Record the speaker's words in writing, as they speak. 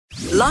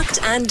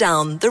Locked and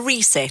Down, The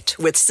Reset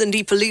with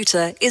Cindy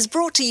Paluta is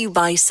brought to you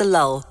by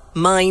Salal.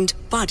 Mind,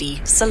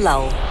 Body,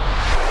 Salal.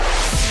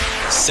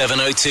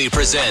 702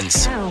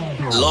 presents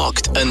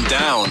Locked and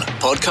Down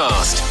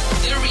podcast.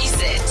 The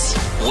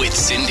Reset with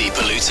Cindy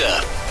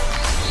Paluta.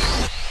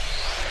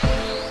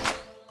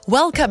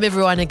 Welcome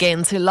everyone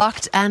again to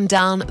Locked and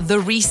Down, The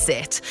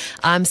Reset.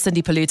 I'm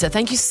Cindy Paluta.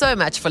 Thank you so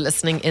much for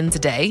listening in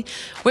today.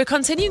 We're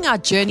continuing our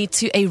journey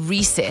to a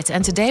reset,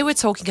 and today we're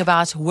talking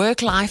about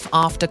work life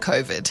after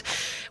COVID.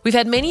 We've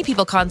had many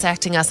people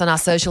contacting us on our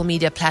social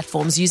media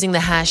platforms using the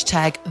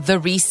hashtag The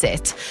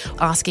Reset,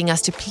 asking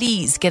us to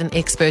please get an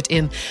expert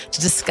in to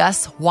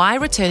discuss why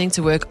returning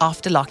to work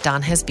after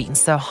lockdown has been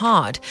so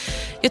hard.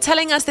 You're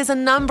telling us there's a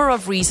number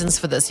of reasons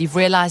for this. You've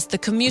realized the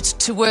commute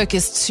to work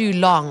is too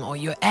long, or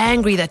you're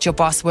angry that your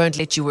boss won't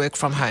let you work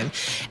from home,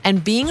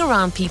 and being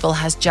around people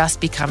has just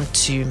become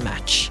too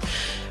much.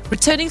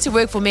 Returning to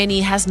work for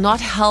many has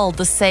not held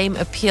the same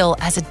appeal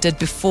as it did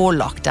before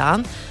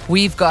lockdown.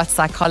 We've got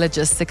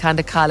psychologist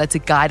Sikandar Kala to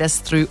guide us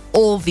through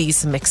all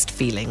these mixed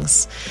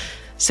feelings.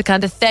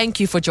 Sikandar, thank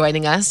you for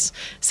joining us.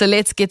 So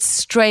let's get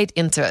straight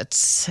into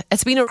it.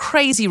 It's been a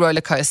crazy roller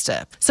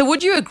coaster. So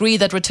would you agree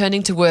that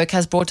returning to work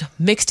has brought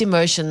mixed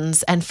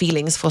emotions and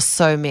feelings for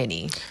so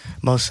many?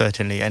 Most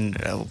certainly, and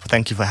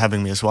thank you for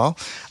having me as well.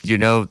 You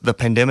know, the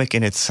pandemic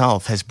in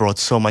itself has brought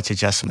so much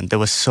adjustment. There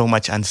was so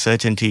much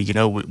uncertainty. You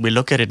know, we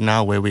look at it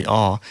now where we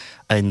are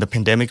in the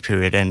pandemic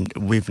period, and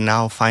we've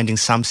now finding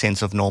some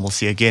sense of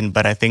normalcy again.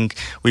 But I think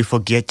we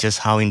forget just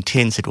how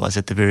intense it was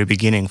at the very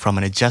beginning from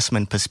an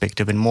adjustment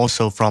perspective, and more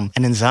so from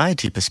an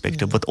anxiety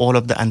perspective with all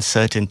of the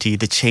uncertainty,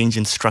 the change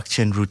in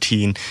structure and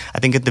routine. I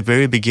think at the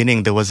very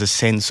beginning, there was a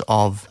sense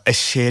of a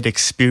shared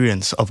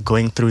experience of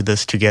going through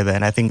this together.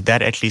 And I think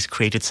that at least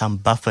created some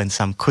buffer and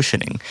some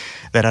cushioning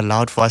that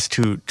allowed for us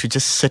to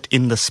just sit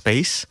in the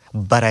space.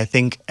 But I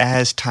think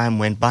as time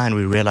went by and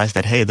we realized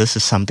that, hey, this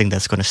is something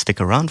that's going to stick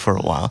around for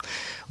a while,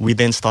 we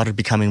then started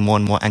becoming more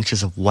and more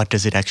anxious of what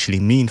does it actually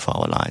mean for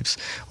our lives?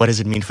 What does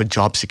it mean for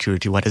job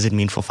security? What does it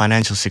mean for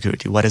financial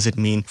security? What does it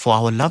mean for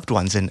our loved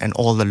ones and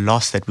all the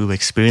loss that we were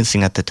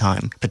experiencing at the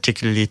time,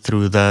 particularly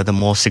through the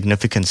more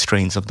significant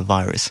strains of the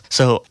virus?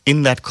 So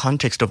in that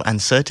context of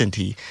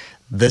uncertainty,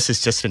 this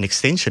is just an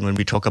extension when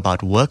we talk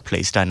about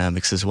workplace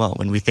dynamics as well.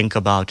 When we think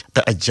about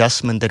the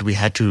adjustment that we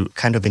had to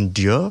kind of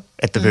endure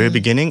at the very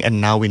beginning,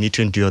 and now we need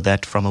to endure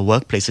that from a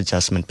workplace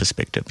adjustment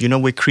perspective. You know,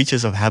 we're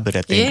creatures of habit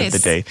at the end of the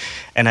day.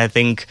 And I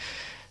think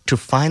to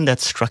find that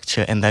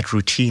structure and that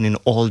routine in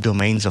all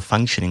domains of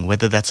functioning,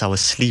 whether that's our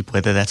sleep,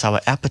 whether that's our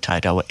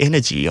appetite, our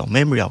energy, our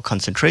memory, our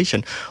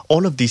concentration,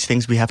 all of these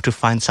things, we have to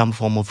find some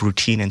form of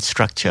routine and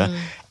structure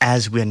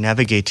as we're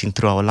navigating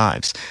through our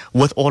lives.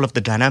 With all of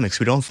the dynamics,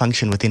 we don't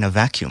function within a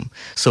vacuum.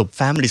 So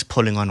families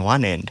pulling on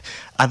one end,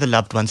 other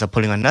loved ones are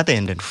pulling on another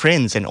end, and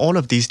friends, and all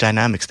of these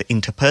dynamics, the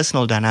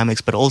interpersonal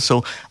dynamics, but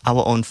also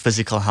our own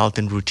physical health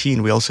and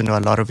routine. We also know a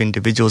lot of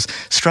individuals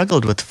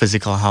struggled with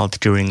physical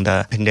health during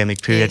the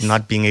pandemic period,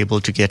 not being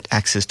able to get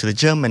access to the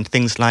gym and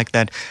things like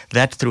that.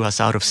 That threw us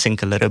out of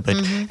sync a little bit.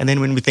 And then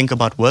when we think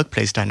about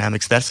workplace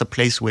dynamics, that's a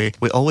place where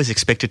we're always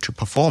expected to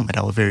perform at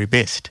our very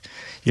best.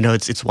 You know,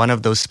 it's one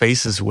of those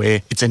spaces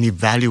where it's an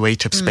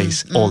evaluative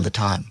space all the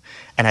time.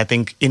 And I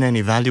think in an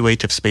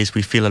evaluative space,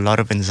 we feel a lot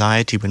of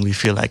anxiety when we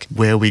feel like,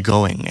 where are we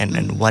going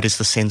and what is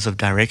the sense of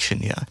direction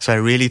here? So I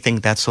really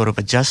think that sort of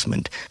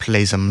adjustment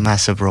plays a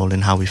massive role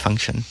in how we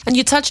function. And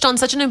you touched on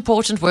such an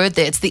important word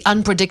there. It's the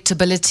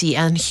unpredictability,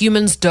 and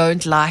humans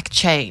don't like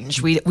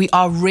change. We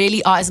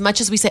really are, as much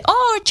as we say,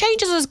 oh,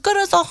 change is as good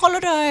as a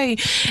holiday,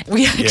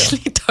 we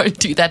actually don't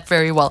do that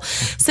very well.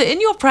 So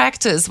in your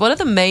practice, what are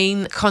the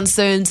main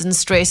concerns and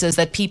stresses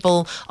that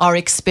people are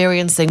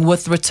experiencing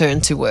with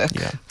return to work?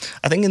 Yeah,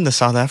 I think in the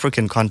South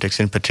African context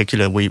in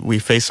particular, we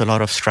face a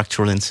lot of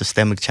structural and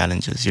systemic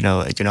challenges. You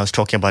know, I was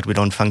talking about we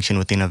don't function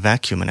within a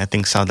vacuum, and I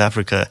think South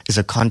Africa is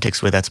a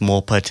context where that's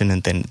more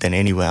pertinent than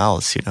anywhere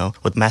else, you know,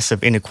 with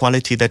massive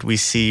inequality that we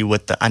see,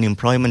 with the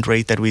unemployment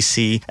rate that we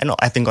see. And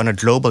I think on a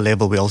global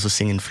level, we're also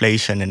seeing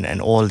inflation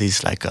and all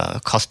these like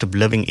cost of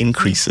living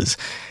increases.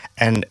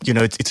 And, you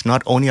know, it's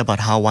not only about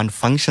how one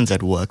functions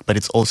at work, but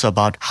it's also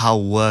about how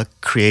work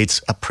creates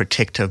a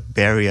protective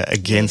barrier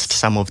against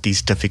some of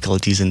these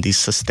difficulties and these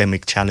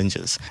systemic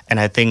challenges. And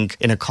I think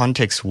in a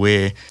context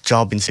where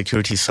job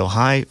insecurity is so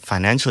high,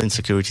 financial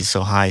insecurity is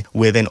so high,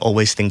 we're then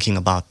always thinking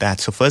about that.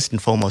 So first and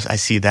foremost, I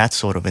see that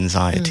sort of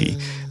anxiety,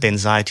 the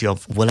anxiety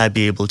of, will I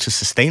be able to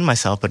sustain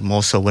myself, but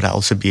more so, would I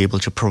also be able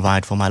to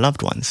provide for my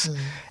loved ones?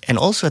 And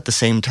also at the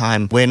same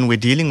time, when we're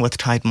dealing with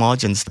tight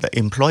margins, the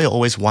employer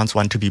always wants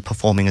one to be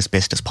performing as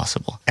best as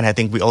possible. And I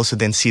think we also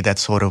then see that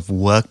sort of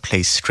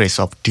workplace stress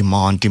of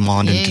demand and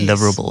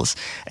deliverables.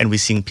 And we're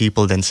seeing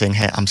people then saying,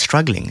 hey, I'm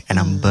struggling and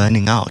I'm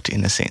burning out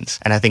in a sense.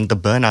 And I think the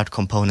burnout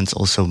component's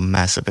also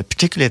massive,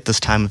 particularly at this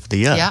time of the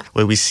year,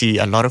 where we see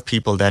a lot of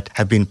people that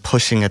have been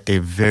pushing at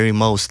their very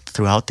most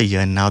throughout the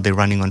year, and now they're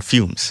running on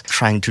fumes,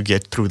 trying to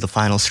get through the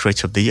final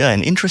stretch of the year.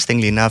 And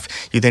interestingly enough,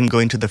 you then go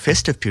into the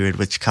festive period,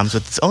 which comes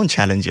with its own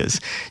challenges. challenges.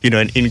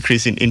 An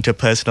increase in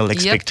interpersonal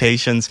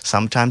expectations. Yep.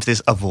 Sometimes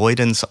there's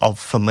avoidance of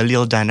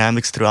familial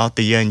dynamics throughout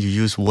the year, and you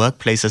use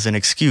workplace as an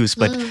excuse.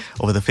 But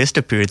over the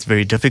festive period, it's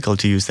very difficult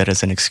to use that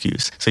as an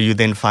excuse. So you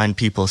then find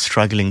people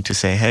struggling to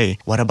say, hey,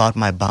 what about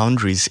my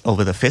boundaries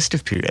over the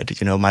festive period?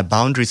 My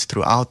boundaries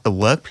throughout the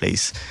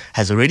workplace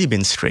has already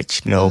been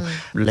stretched.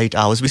 Late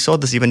hours. We saw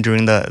this even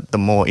during the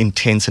more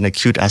intense and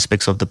acute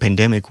aspects of the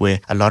pandemic, where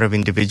a lot of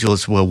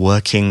individuals were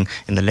working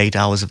in the late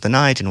hours of the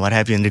night and what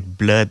have you, and it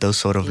blurred those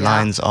sort of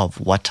lines of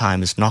what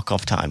time is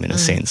knock-off time in a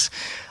sense.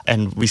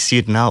 And we see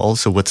it now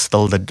also with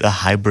still the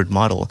hybrid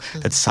model,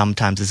 that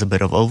sometimes there's a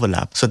bit of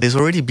overlap. So there's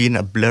already been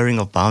a blurring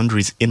of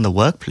boundaries in the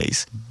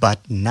workplace. But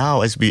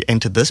now as we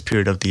enter this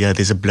period of the year,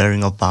 there's a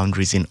blurring of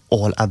boundaries in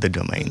all other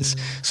domains.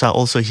 So I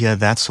also hear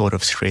that sort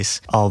of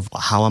stress of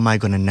how am I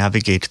going to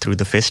navigate through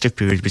the festive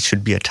period, which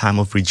should be a time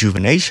of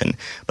rejuvenation,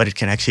 but it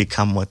can actually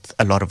come with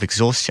a lot of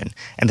exhaustion.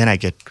 And then I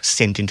get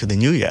sent into the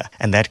new year,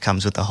 and that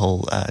comes with a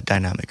whole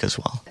dynamic as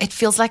well. It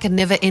feels like a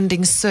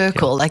never-ending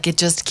circle, like it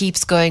just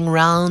keeps going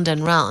round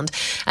and round.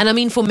 And I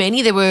mean, for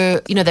many, they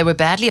were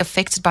badly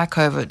affected by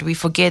COVID. We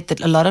forget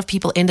that a lot of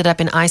people ended up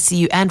in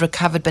ICU and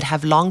recovered, but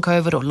have long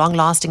COVID or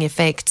long-lasting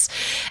effects.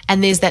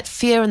 And there's that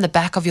fear in the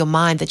back of your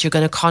mind that you're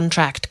going to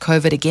contract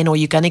COVID again, or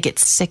you're going to get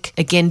sick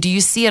again. Do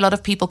you see a lot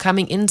of people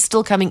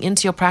still coming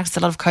into your practice, a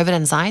lot of COVID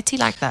anxiety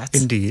like that?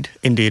 Indeed.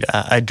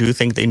 I do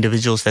think the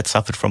individuals that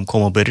suffered from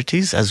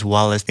comorbidities, as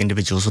well as the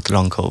individuals with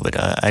long COVID,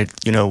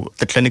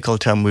 the clinical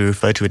term we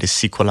refer to it as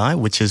sequelae,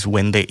 which is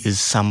when there is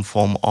some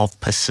form of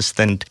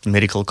persistent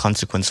medical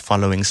consequence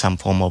following some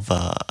form of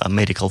a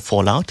medical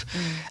fallout.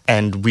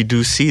 And we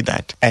do see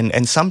that.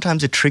 And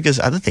sometimes it triggers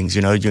other things.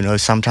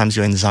 Sometimes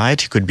your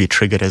anxiety could be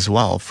triggered as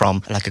well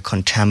from like a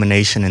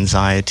contamination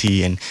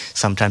anxiety. And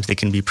sometimes there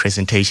can be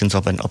presentations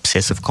of an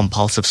obsessive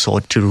compulsive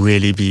sort to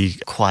really be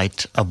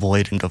quite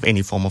avoidant of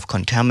any form of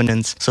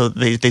contaminants. So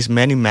there's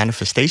many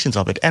manifestations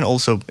of it. And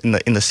also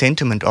in the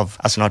sentiment of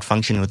us not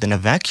functioning within a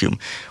vacuum,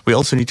 we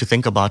also need to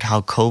think about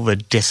how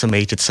COVID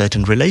decimated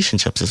certain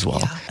relationships as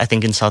well. Yeah. I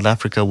think in South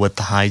Africa, with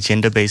the high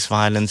gender-based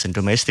violence and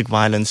domestic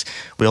violence,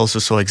 we also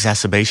saw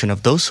exacerbation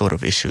of those sort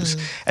of issues.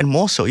 And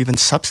more so even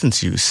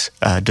substance use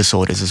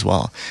disorders as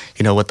well.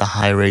 With the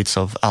high rates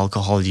of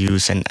alcohol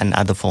use and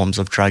other forms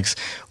of drugs,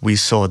 we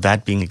saw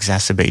that being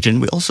exacerbated.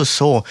 And we also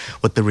saw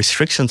with the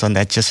restrictions on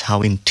that just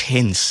how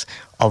intense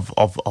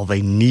of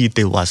a need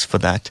there was for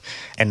that.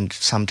 And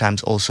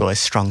sometimes also a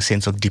strong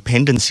sense of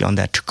dependency on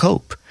that to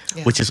cope.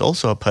 Yeah. Which is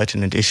also a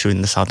pertinent issue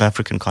in the South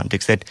African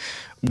context, that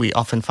we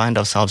often find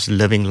ourselves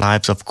living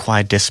lives of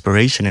quiet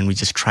desperation, and we're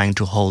just trying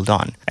to hold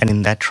on. And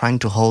in that trying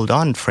to hold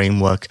on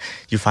framework,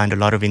 you find a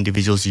lot of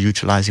individuals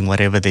utilizing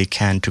whatever they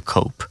can to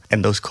cope.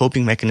 And those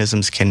coping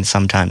mechanisms can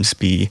sometimes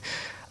be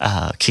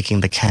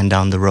kicking the can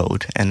down the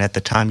road, and at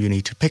the time you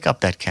need to pick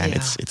up that can,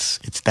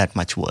 it's that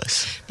much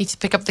worse. Need to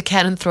pick up the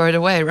can and throw it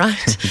away,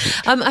 right?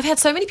 I've had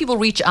so many people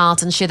reach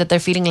out and share that they're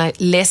feeling like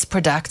less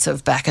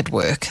productive back at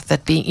work,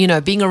 that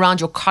being around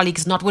your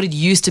colleagues is not what it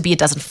used to be. It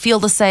doesn't feel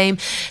the same.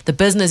 The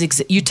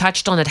business you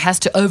touched on, it has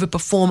to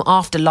overperform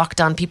after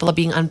lockdown. People are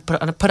being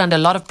put under a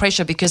lot of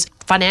pressure because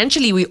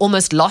financially we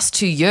almost lost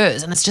 2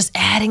 years, and it's just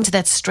adding to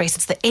that stress.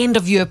 It's the end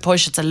of year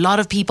push. It's a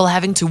lot of people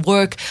having to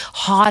work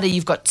harder.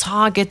 You've got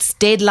targets,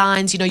 deadlines,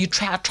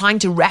 you're trying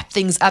to wrap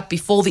things up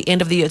before the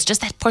end of the year. It's just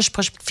that push.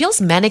 It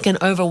feels manic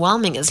and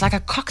overwhelming. It's like a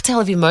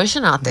cocktail of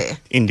emotion out there.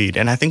 Indeed.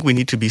 And I think we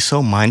need to be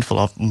so mindful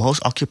of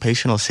most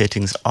occupational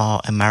settings are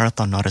a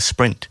marathon, not a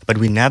sprint. But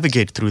we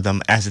navigate through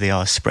them as they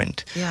are a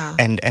sprint. Yeah.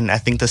 And I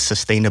think the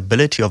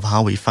sustainability of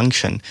how we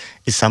function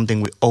is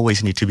something we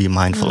always need to be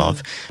mindful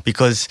of.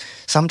 Because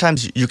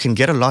sometimes you can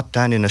get a lot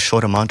done in a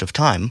short amount of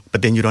time,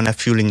 but then you don't have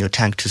fuel in your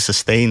tank to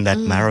sustain that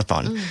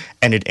marathon.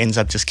 And it ends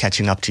up just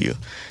catching up to you.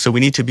 So we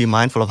need to be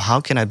mindful of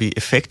how can I be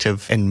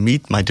effective and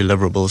meet my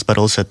deliverables, but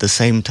also at the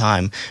same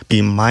time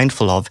be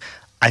mindful of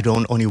I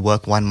don't only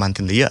work 1 month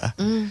in the year.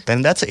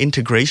 Then that's an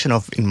integration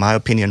of, in my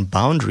opinion,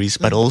 boundaries,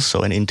 but also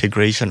an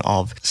integration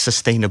of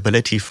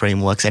sustainability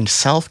frameworks and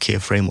self-care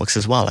frameworks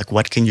as well. Like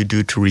what can you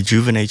do to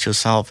rejuvenate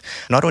yourself?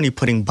 Not only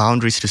putting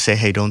boundaries to say,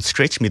 hey, don't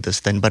stretch me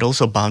this then, but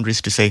also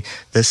boundaries to say,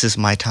 this is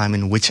my time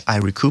in which I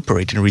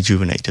recuperate and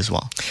rejuvenate as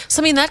well.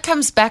 So, I mean, that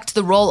comes back to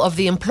the role of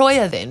the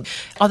employer then.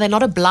 Are they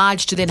not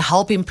obliged to then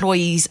help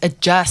employees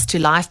adjust to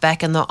life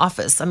back in the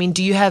office? I mean,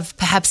 do you have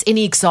perhaps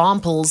any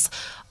examples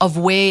of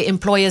where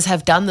employers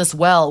have done this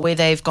well, where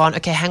they've gone,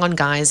 okay, hang on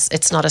guys,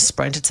 it's not a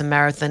sprint, it's a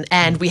marathon,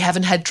 and we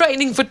haven't had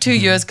training for 2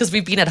 years because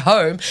we've been at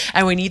home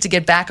and we need to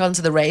get back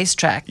onto the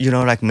racetrack?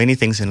 Like many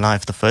things in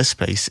life, the first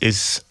place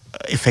is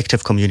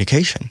effective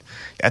communication.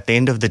 at the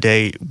end of the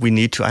day, we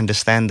need to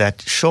understand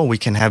that, sure, we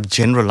can have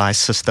generalized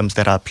systems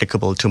that are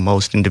applicable to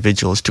most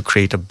individuals to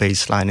create a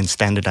baseline and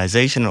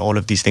standardization and all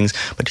of these things,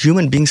 but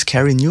human beings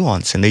carry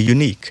nuance and they're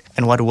unique.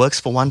 And what works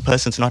for one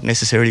person is not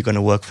necessarily going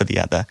to work for the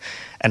other.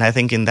 And I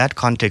think in that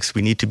context,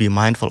 we need to be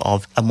mindful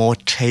of a more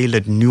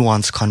tailored,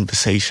 nuanced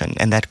conversation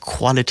and that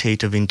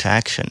qualitative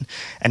interaction.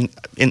 And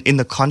in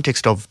the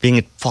context of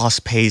being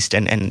fast-paced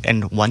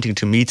and wanting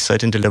to meet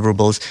certain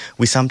deliverables,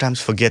 we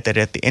sometimes forget that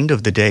at the end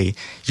of the day,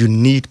 you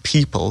need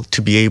people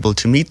to be able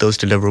to meet those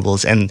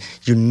deliverables, and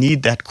you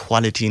need that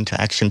quality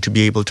interaction to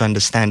be able to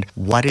understand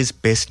what is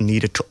best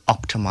needed to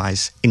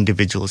optimize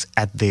individuals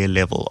at their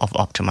level of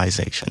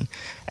optimization.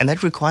 And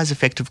that requires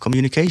effective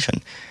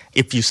communication.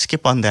 If you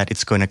skip on that,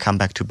 it's going to come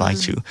back to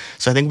bite you.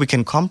 So I think we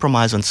can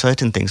compromise on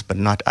certain things, but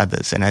not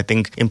others. And I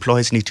think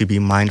employers need to be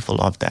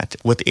mindful of that.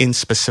 Within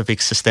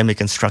specific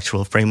systemic and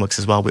structural frameworks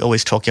as well, we're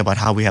always talking about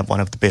how we have one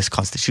of the best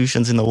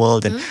constitutions in the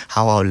world and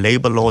how our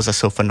labor laws are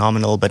so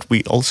phenomenal, but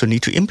we also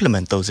need to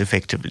implement those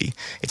effectively.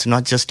 It's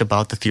not just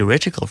about the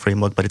theoretical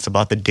framework, but it's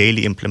about the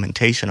daily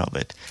implementation of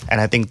it. And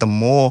I think the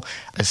more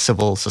as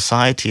civil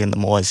society and the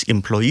more as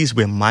employees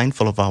we're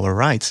mindful of our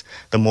rights,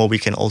 the more we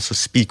can also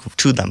speak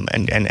to them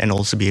and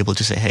also be able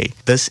to say, hey,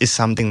 this is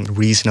something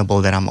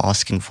reasonable that I'm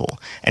asking for.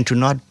 And to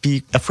not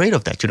be afraid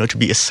of that, to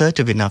be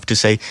assertive enough to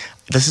say,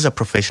 this is a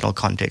professional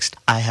context.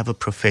 I have a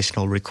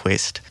professional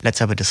request. Let's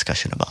have a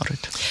discussion about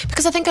it.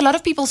 Because I think a lot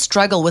of people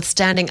struggle with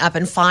standing up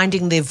and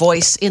finding their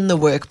voice in the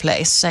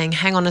workplace, saying,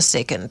 hang on a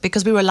second,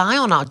 because we rely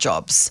on our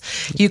jobs.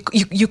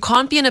 You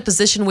can't be in a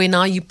position where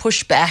now you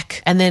push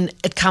back and then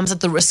it comes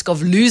at the risk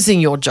of losing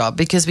your job,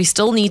 because we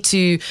still need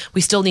to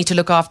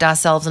look after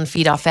ourselves and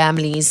feed our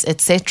families,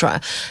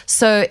 etc.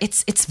 So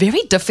it's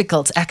very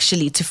difficult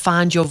actually to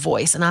find your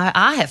voice. And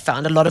I have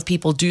found a lot of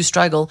people do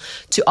struggle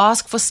to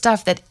ask for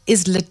stuff that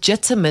is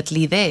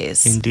legitimately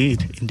theirs.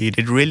 Indeed.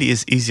 It really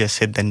is easier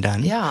said than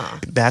done. Yeah.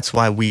 That's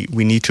why we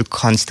need to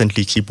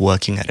constantly keep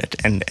working at it.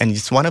 And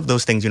it's one of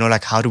those things,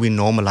 like how do we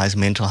normalize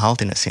mental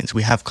health in a sense?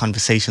 We have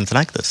conversations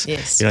like this.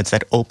 Yes. It's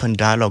that open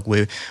dialogue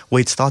where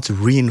it starts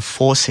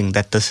reinforcing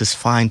that this is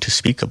fine to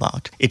speak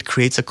about. It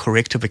creates a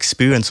corrective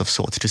experience of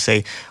sorts to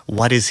say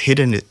what is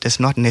hidden does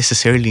not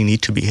necessarily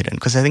need to be hidden.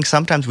 Because I think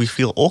sometimes we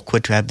feel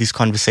awkward to have these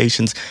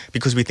conversations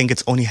because we think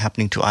it's only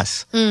happening to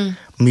us.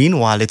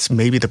 Meanwhile, it's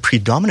maybe the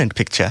predominant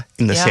picture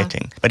in the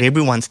setting, but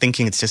everyone's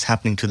thinking it's just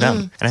happening to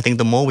them. And I think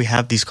the more we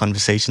have these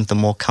conversations, the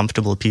more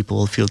comfortable people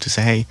will feel to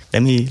say, hey,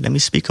 let me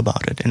speak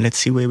about it and let's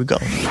see where we go.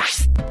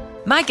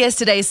 My guest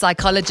today is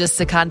psychologist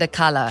Sikanda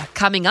Kala.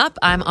 Coming up,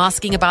 I'm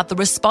asking about the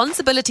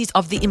responsibilities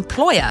of the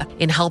employer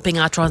in helping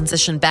our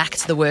transition back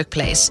to the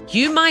workplace.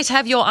 You might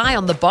have your eye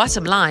on the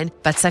bottom line,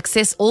 but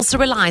success also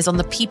relies on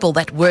the people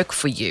that work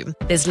for you.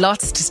 There's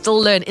lots to still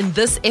learn in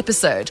this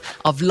episode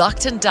of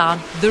Locked and Down,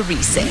 The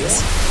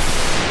Reset.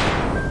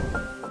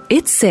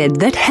 It's said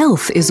that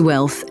health is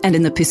wealth, and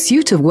in the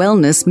pursuit of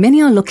wellness,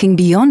 many are looking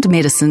beyond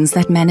medicines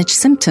that manage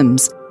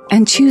symptoms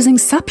and choosing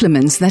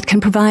supplements that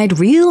can provide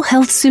real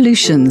health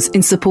solutions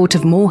in support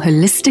of more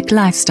holistic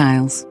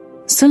lifestyles.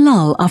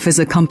 Solal offers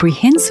a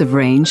comprehensive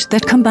range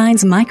that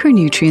combines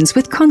micronutrients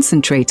with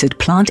concentrated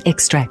plant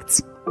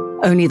extracts.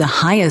 Only the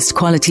highest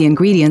quality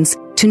ingredients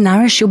to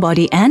nourish your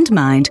body and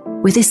mind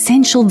with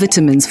essential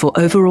vitamins for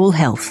overall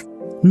health.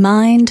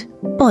 Mind,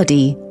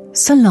 body,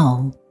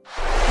 Solal.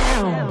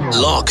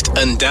 Locked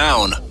and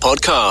Down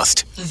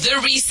podcast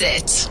The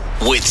Reset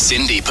with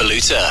Cindy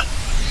Paluta.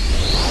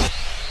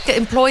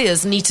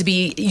 Employers need to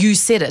be, you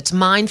said it,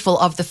 mindful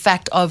of the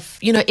fact of,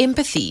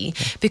 empathy,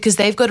 because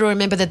they've got to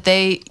remember that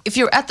if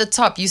you're at the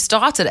top, you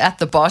started at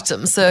the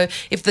bottom. So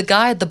if the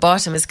guy at the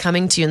bottom is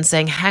coming to you and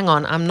saying, hang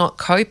on, I'm not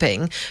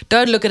coping,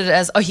 don't look at it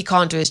as, he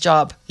can't do his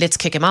job, let's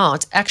kick him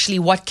out. Actually,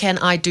 what can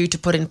I do to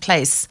put in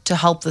place to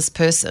help this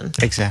person?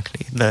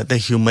 Exactly. The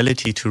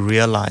humility to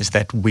realize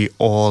that we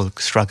all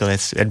struggle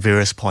at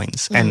various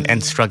points,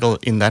 and struggle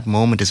in that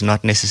moment is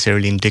not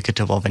necessarily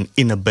indicative of an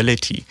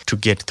inability to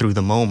get through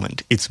the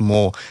moment. It's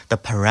more the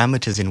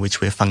parameters in which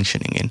we're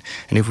functioning in.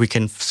 And if we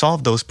can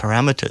solve those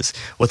parameters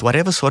with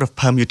whatever sort of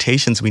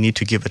permutations we need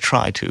to give a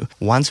try to,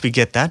 once we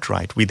get that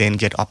right, we then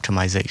get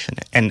optimization.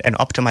 And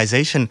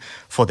optimization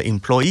for the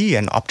employee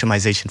and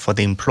optimization for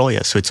the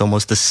employer. So it's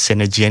almost the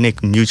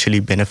synergenic,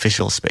 mutually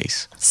beneficial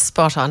space.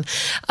 Spot on.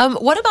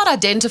 What about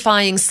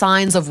identifying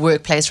signs of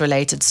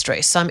workplace-related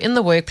stress? So I'm in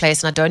the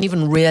workplace and I don't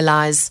even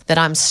realize that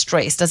I'm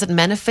stressed. Does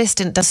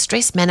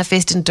stress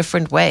manifest in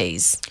different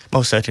ways?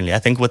 Most certainly. I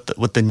think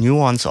with the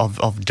nuance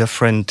of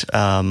different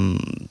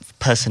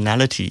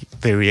personality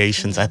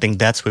variations, I think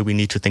that's where we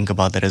need to think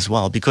about that as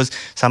well, because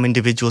some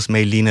individuals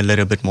may lean a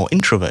little bit more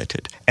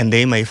introverted and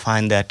they may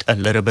find that a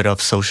little bit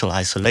of social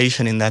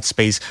isolation in that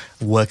space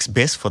works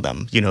best for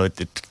them.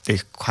 They're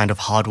kind of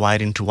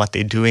hardwired into what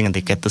they're doing and they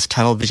get this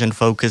tunnel vision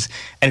focus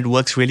and it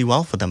works really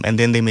well for them. And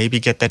then they maybe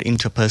get that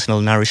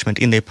interpersonal nourishment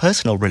in their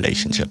personal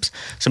relationships.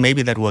 So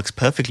maybe that works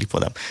perfectly for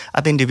them.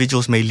 Other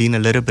individuals may lean a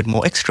little bit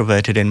more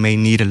extroverted and may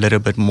need a little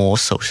bit more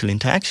social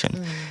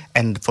interaction.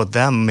 And for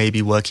them,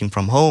 maybe working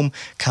from home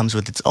comes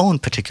with its own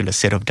particular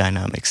set of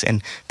dynamics,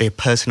 and their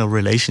personal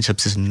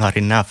relationships is not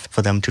enough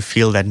for them to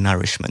feel that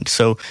nourishment.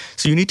 So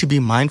you need to be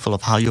mindful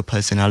of how your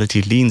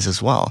personality leans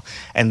as well,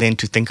 and then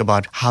to think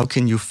about how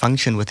can you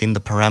function within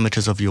the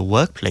parameters of your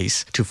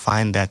workplace to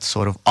find that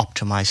sort of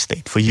optimized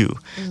state for you.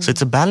 So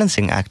it's a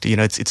balancing act.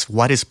 It's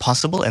what is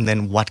possible, and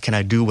then what can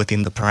I do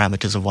within the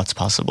parameters of what's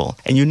possible.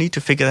 And you need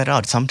to figure that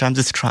out. Sometimes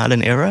it's trial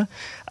and error,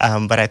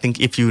 but I think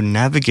if you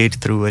navigate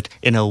through it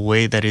in a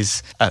way that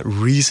is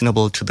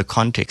reasonable to the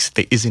context,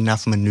 there is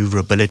enough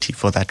maneuverability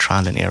for that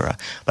trial and error.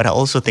 But I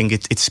also think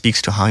it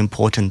speaks to how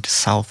important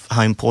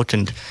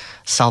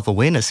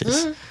self-awareness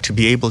is, to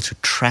be able to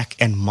track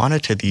and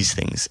monitor these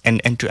things,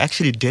 and to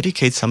actually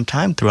dedicate some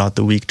time throughout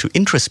the week to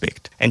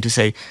introspect and to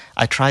say,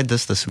 I tried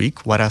this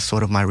week, what are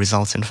sort of my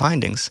results and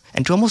findings?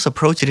 And to almost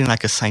approach it in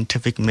like a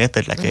scientific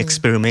method, like an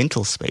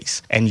experimental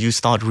space. And you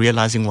start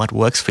realizing what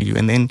works for you,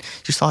 and then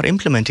you start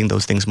implementing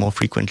those things more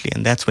frequently.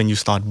 And that's when you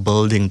start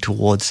building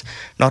towards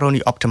not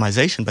only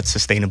optimization, but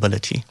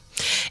sustainability.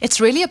 It's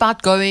really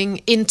about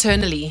going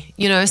internally.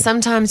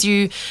 Sometimes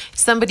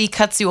somebody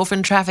cuts you off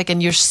in traffic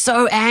and you're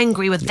so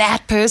angry with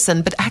that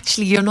person, but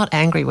actually you're not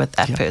angry with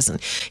that person.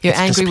 You're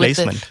angry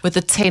with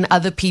the 10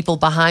 other people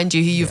behind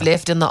you who you've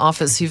left in the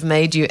office who've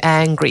made you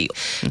angry.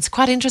 It's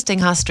quite interesting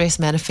how stress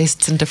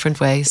manifests in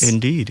different ways.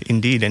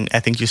 Indeed. And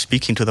I think you're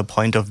speaking to the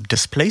point of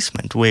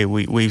displacement, where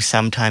we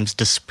sometimes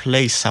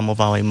displace some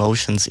of our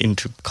emotions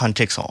into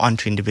contexts or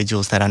onto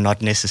individuals that are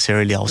not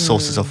necessarily our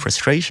sources of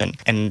frustration.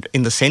 And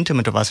in the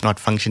sentiment of us not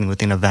functioning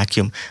within a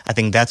vacuum, I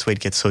think that's where it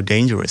gets so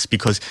dangerous,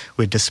 because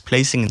we're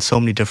displacing in so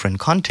many different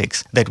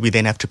contexts that we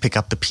then have to pick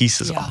up the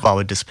pieces of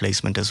our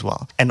displacement as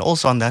well. And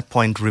also on that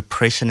point,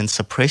 repression and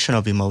suppression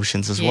of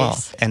emotions as well,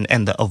 and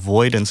the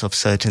avoidance of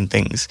certain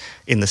things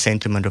in the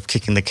sentiment of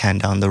kicking the can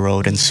down the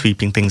road and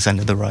sweeping things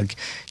under the rug.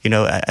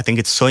 I think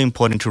it's so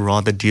important to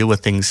rather deal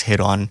with things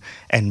head on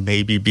and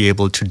maybe be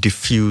able to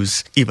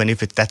diffuse, even if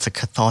that's a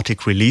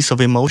cathartic release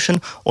of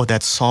emotion or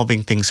that's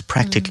solving things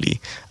practically.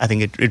 I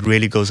think it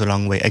really goes a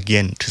long way,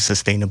 again, to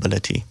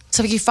sustainability.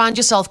 So if you find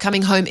yourself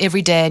coming home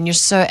every day and you're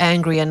so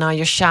angry, and now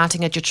you're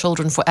shouting at your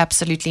children for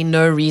absolutely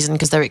no reason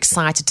because they're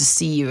excited to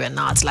see you, and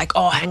now it's like,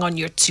 oh, hang on,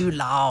 you're too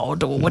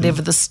loud, or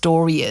whatever the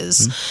story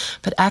is.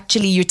 But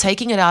actually you're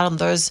taking it out on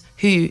those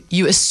who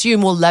you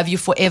assume will love you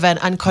forever and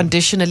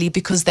unconditionally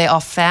because they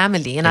are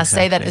family. And I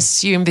say that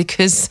assume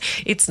because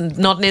it's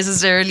not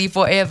necessarily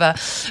forever,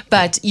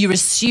 but you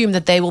assume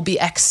that they will be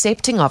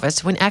accepting of it,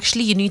 when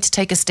actually you need to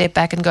take a step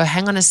back and go,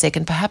 hang on a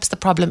second, perhaps the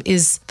problem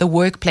is the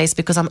workplace,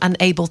 because I'm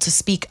unable to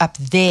speak up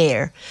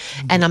there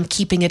and I'm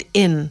keeping it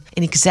in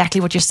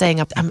exactly what you're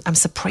saying. I'm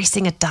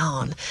suppressing it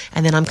down,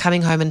 and then I'm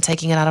coming home and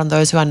taking it out on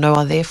those who I know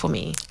are there for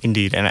me.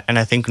 Indeed. And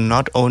I think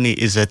not only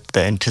is it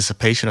the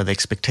anticipation or the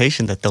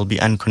expectation that there'll be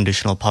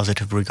unconditional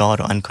positive regard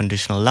or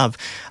unconditional love,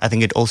 I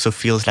think it also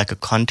feels like a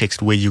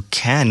context where you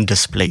can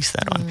displace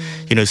that on.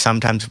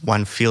 Sometimes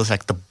one feels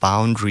like the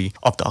boundary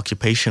of the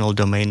occupational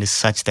domain is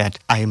such that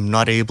I am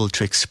not able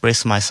to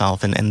express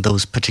myself and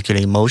those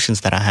particular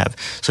emotions that I have.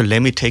 So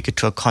let me take it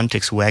to a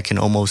context where I can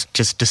almost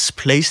just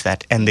displace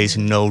that, and there's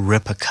no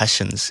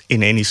repercussions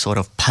in any sort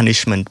of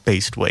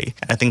punishment-based way.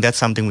 And I think that's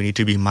something we need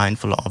to be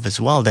mindful of as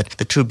well, that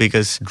the two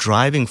biggest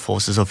driving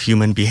forces of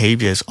human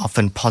behavior is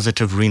often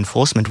positive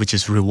reinforcement, which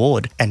is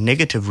reward, and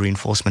negative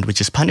reinforcement,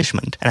 which is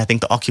punishment. And I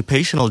think the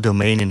occupational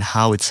domain, and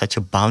how it's such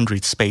a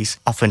boundaried space,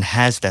 often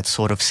has that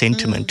sort of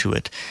sentiment to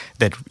it,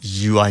 that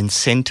you are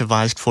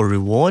incentivized for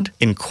reward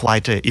in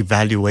quite an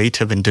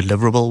evaluative and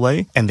deliverable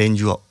way, and then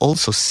you are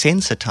also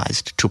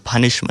sensitized to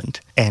punishment.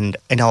 And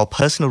in our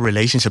personal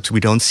relationships, we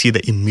don't see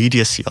the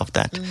immediacy of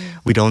that.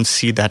 We don't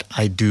see that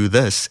I do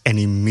this and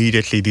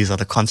immediately these are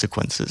the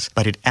consequences.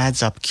 But it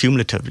adds up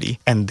cumulatively.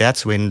 And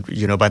that's when,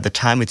 by the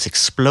time it's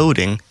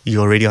exploding,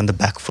 you're already on the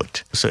back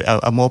foot. So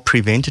a more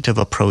preventative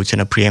approach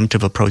and a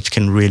preemptive approach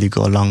can really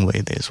go a long way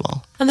there as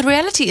well. And the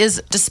reality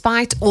is,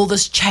 despite all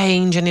this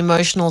change and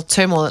emotional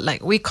turmoil,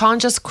 we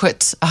can't just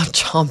quit our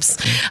jobs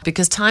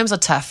because times are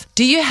tough.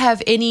 Do you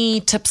have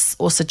any tips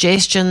or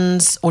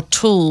suggestions or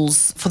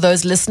tools for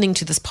those listening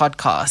to this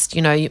podcast,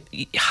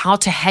 how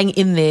to hang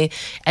in there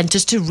and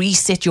just to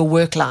reset your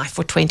work life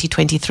for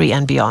 2023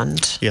 and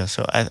beyond? Yeah,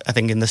 so I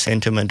think in the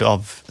sentiment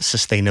of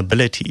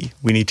sustainability,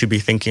 we need to be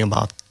thinking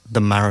about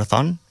the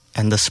marathon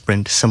and the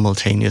sprint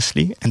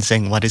simultaneously and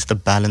saying, what is the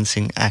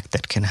balancing act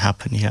that can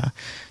happen here?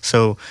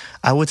 So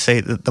I would say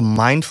that the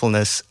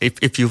mindfulness,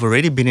 if you've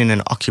already been in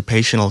an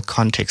occupational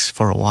context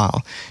for a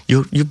while,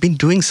 you've been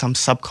doing some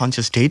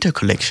subconscious data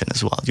collection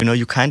as well.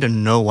 You kind of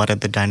know what are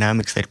the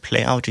dynamics that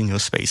play out in your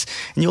space.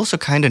 And you also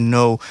kind of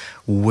know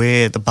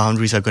where the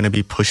boundaries are going to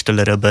be pushed a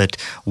little bit,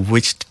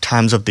 which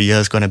times of the year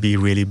is going to be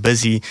really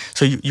busy.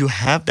 So you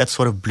have that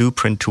sort of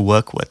blueprint to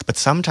work with. But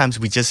sometimes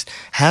we just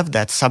have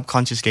that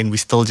subconsciously and we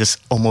still just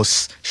almost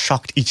almost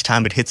shocked each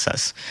time it hits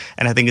us.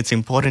 And I think it's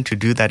important to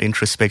do that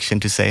introspection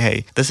to say,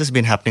 hey, this has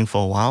been happening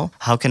for a while.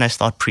 How can I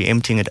start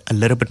preempting it a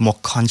little bit more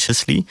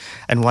consciously?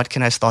 And what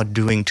can I start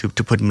doing to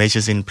put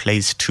measures in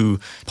place to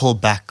pull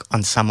back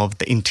on some of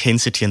the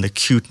intensity and the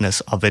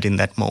cuteness of it in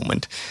that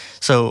moment?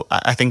 So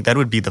I think that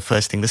would be the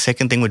first thing. The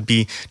second thing would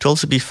be to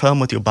also be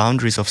firm with your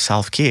boundaries of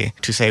self-care,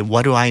 to say,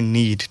 what do I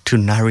need to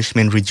nourish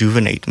me and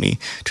rejuvenate me,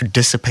 to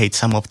dissipate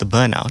some of the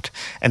burnout,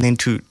 and then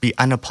to be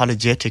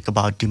unapologetic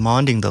about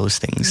demanding those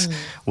things,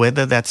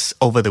 whether that's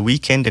over the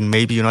weekend and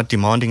maybe you're not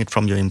demanding it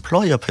from your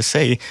employer per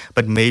se,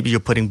 but maybe you're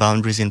putting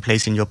boundaries in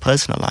place in your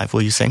personal life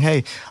where you're saying,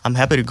 hey, I'm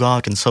happy to go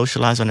out and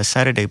socialize on a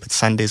Saturday, but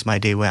Sunday is my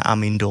day where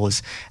I'm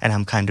indoors and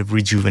I'm kind of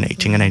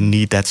rejuvenating and I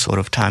need that sort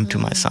of time to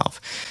myself.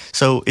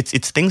 So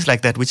it's things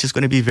like that, which is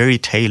going to be very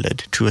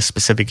tailored to a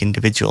specific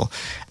individual.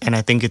 And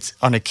I think it's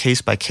on a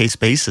case-by-case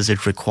basis.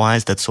 It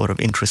requires that sort of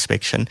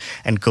introspection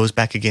and goes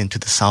back again to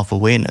the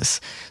self-awareness.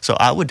 So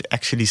I would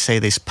actually say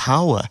there's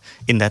power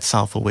in that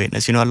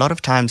self-awareness. You know, a lot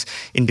of times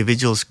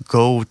individuals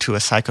go to a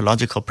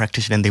psychological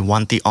practitioner and they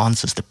want the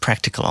answers, the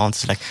practical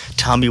answers, like,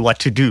 tell me what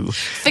to do.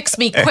 Fix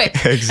me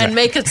quick and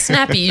make it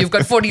snappy. You've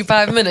got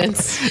 45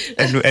 minutes.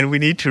 And we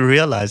need to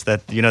realize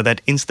that, you know,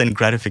 that instant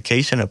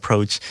gratification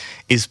approach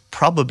is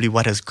probably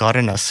what has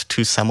gotten us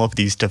to some of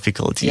these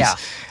difficulties. Yeah.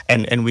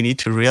 And we need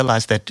to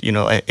realize that, you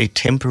know, a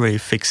temporary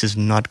fix is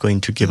not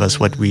going to give us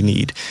what we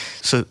need.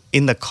 So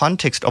in the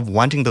context of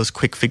wanting those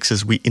quick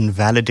fixes, we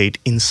invalidate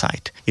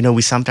insight. You know,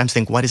 we sometimes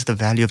think, what is the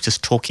value of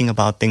just talking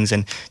about things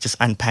and just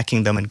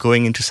unpacking them and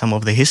going into some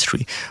of the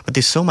history? But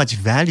there's so much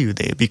value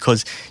there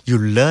because you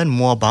learn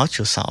more about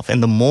yourself.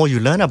 And the more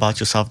you learn about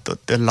yourself,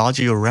 the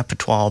larger your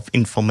repertoire of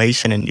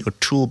information and your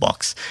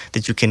toolbox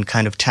that you can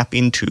kind of tap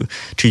into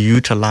to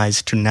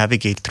utilize to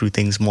navigate through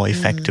things more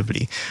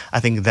effectively. I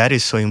think that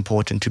is so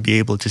important, to be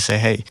able to say,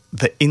 hey,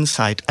 the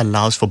insight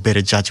allows for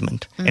better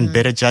judgment, and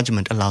better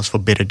judgment allows for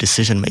better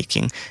decision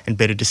making, and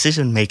better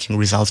decision making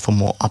results for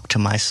more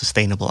optimized,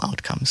 sustainable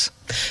outcomes.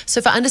 So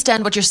if I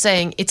understand what you're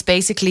saying, it's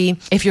basically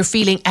if you're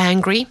feeling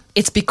angry,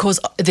 it's because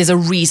there's a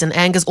reason.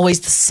 Anger is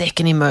always the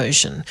second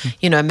emotion.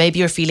 You know, maybe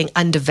you're feeling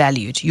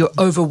undervalued, you're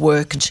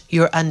overworked,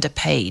 you're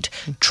underpaid.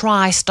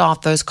 Try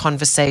start those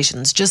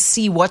conversations. Just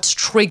see what's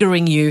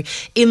triggering you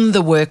in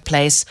the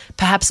workplace.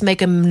 Perhaps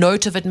make a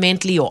note of it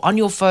mentally or on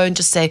your phone.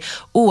 Just say,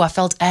 oh, I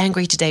felt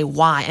angry today.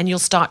 Why? And you'll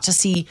start to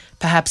see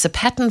perhaps a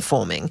pattern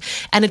forming.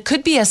 And it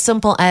could be as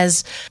simple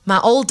as my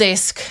old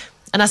desk.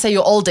 And I say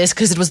your old desk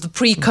because it was the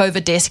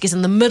pre-COVID desk, is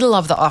in the middle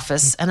of the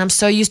office. And I'm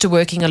so used to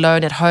working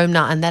alone at home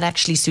now, and that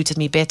actually suited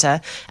me better.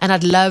 And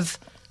I'd love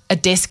a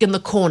desk in the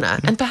corner.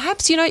 And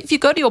perhaps, you know, if you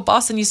go to your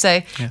boss and you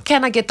say,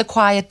 can I get the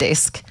quiet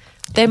desk?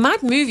 They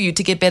might move you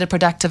to get better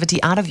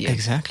productivity out of you.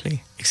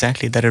 Exactly.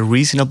 That a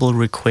reasonable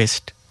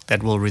request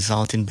that will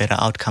result in better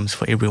outcomes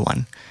for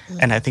everyone.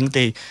 And I think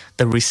the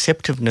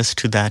receptiveness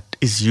to that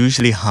is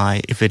usually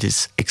high if it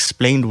is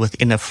explained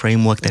within a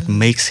framework that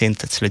makes sense,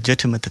 that's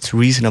legitimate, that's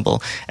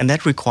reasonable. And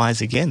that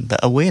requires, again,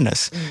 the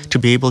awareness to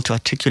be able to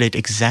articulate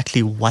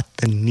exactly what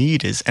the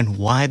need is and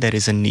why that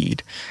is a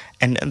need.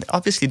 And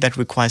obviously that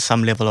requires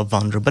some level of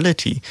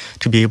vulnerability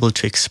to be able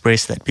to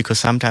express that, because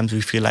sometimes we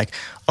feel like,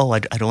 oh, I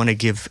don't want to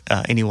give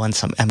anyone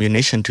some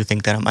ammunition to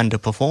think that I'm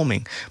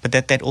underperforming. But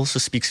that also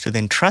speaks to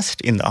then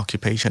trust in the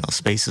occupational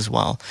space as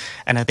well.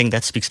 And I think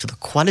that speaks to the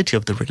quality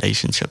of the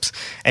relationships.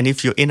 And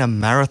if you're in a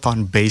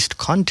marathon-based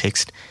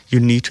context, you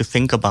need to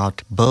think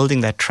about building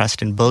that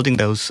trust and building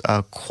those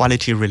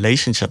quality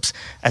relationships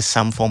as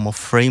some form of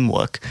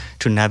framework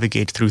to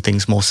navigate through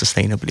things more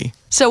sustainably.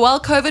 So while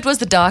COVID was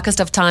the darkest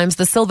of times,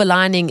 the silver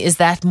lining is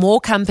that more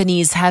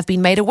companies have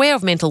been made aware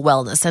of mental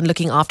wellness and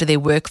looking after their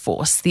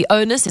workforce. The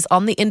onus is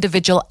on the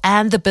individual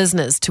and the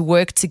business to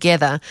work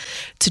together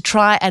to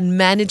try and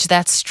manage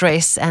that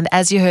stress. And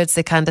as you heard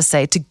Sekanda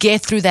say, to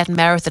get through that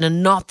marathon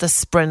and not the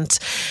sprint,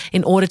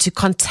 in order to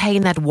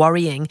contain that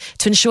worrying,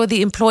 to ensure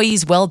the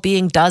employee's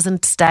well-being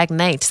doesn't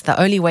stagnate.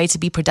 The only way to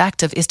be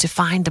productive is to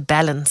find a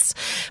balance.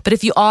 But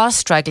if you are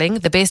struggling,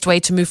 the best way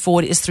to move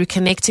forward is through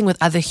connecting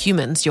with other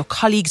humans, your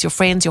colleagues, your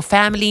friends, your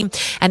family,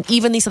 and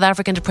even the South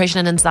African Depression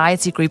and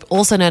Anxiety Group,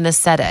 also known as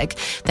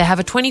SADAG. They have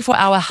a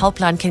 24-hour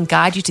helpline, can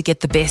guide you to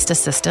get the best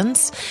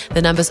assistance.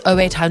 The number is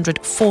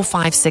 0800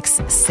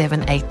 456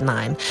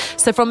 789.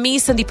 So from me,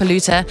 Cindy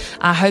Paluta,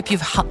 I hope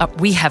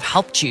we have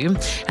helped you,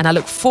 and I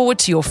look forward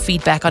to your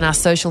feedback on our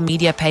social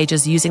media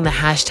pages using the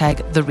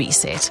hashtag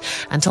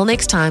 #TheReset. Until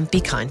next time,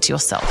 be kind to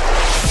yourself.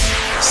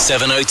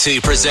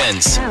 702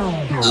 presents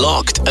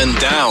Locked and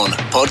Down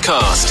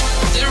podcast.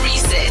 The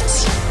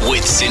Reset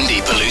With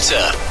Cindy Paluta.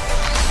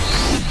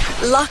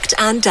 Locked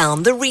and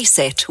Down, The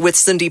Reset with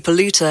Cindy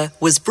Paluta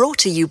was brought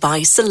to you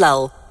by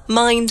Salal.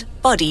 Mind,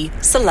 Body,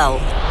 Salal.